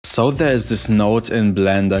So there's this node in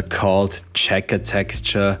Blender called checker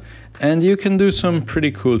texture, and you can do some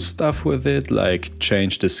pretty cool stuff with it, like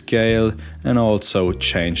change the scale and also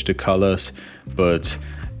change the colors, but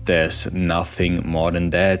there's nothing more than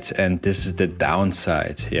that, and this is the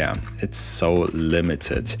downside. Yeah, it's so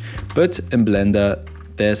limited. But in Blender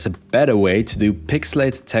there's a better way to do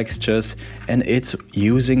pixelated textures, and it's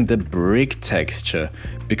using the brick texture,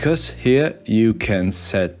 because here you can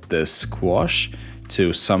set the squash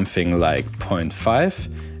to something like 0.5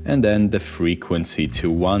 and then the frequency to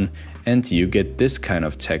 1, and you get this kind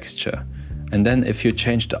of texture. And then if you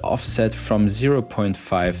change the offset from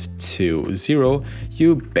 0.5 to 0,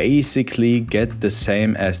 you basically get the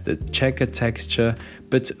same as the checker texture,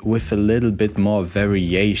 but with a little bit more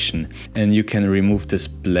variation. And you can remove this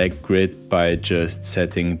black grid by just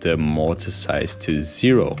setting the mortar size to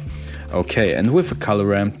 0. Okay, and with a color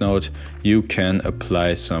ramp node, you can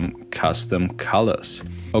apply some custom colors.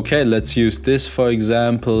 Okay, let's use this for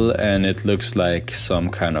example, and it looks like some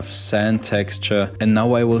kind of sand texture. And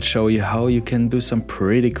now I will show you how you can do some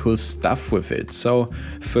pretty cool stuff with it. So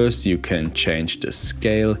first you can change the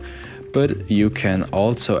scale, but you can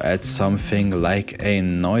also add something like a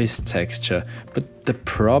noise texture. But the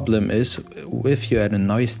problem is, if you add a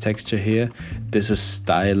noise texture here, this is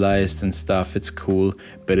stylized and stuff, it's cool,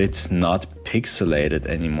 but it's not pixelated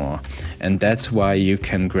anymore. And that's why you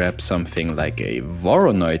can grab something like a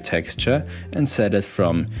Voronoi texture and set it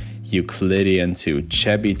from Euclidean to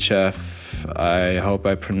Chebyshev. I hope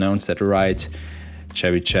I pronounced that right.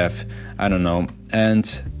 Chebyshev, I don't know. And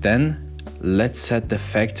then let's set the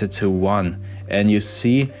factor to 1, and you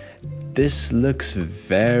see this looks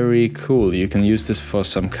very cool. You can use this for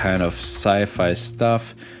some kind of sci-fi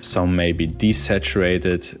stuff, so maybe desaturate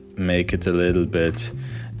it, make it a little bit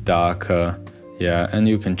darker. Yeah, and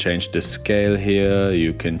you can change the scale here,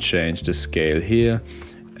 you can change the scale here,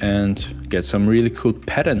 and get some really cool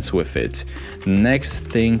patterns with it. Next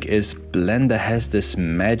thing is Blender has this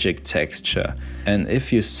magic texture, and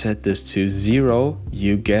if you set this to 0,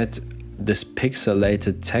 you get this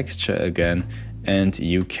pixelated texture again, and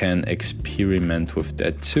you can experiment with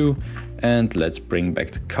that too. And let's bring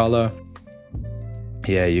back the color.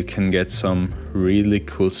 Yeah, you can get some really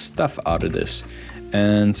cool stuff out of this.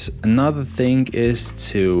 And another thing is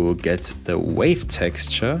to get the wave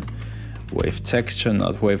texture,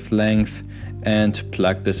 not wavelength, and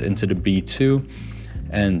plug this into the B2,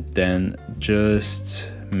 and then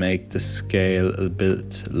just make the scale a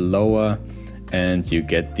bit lower, and you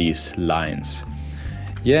get these lines.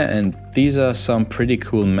 Yeah, and these are some pretty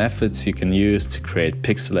cool methods you can use to create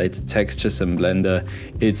pixelated textures in Blender.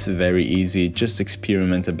 It's very easy, just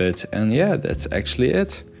experiment a bit, and yeah, that's actually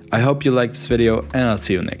it. I hope you liked this video, and I'll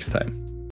see you next time.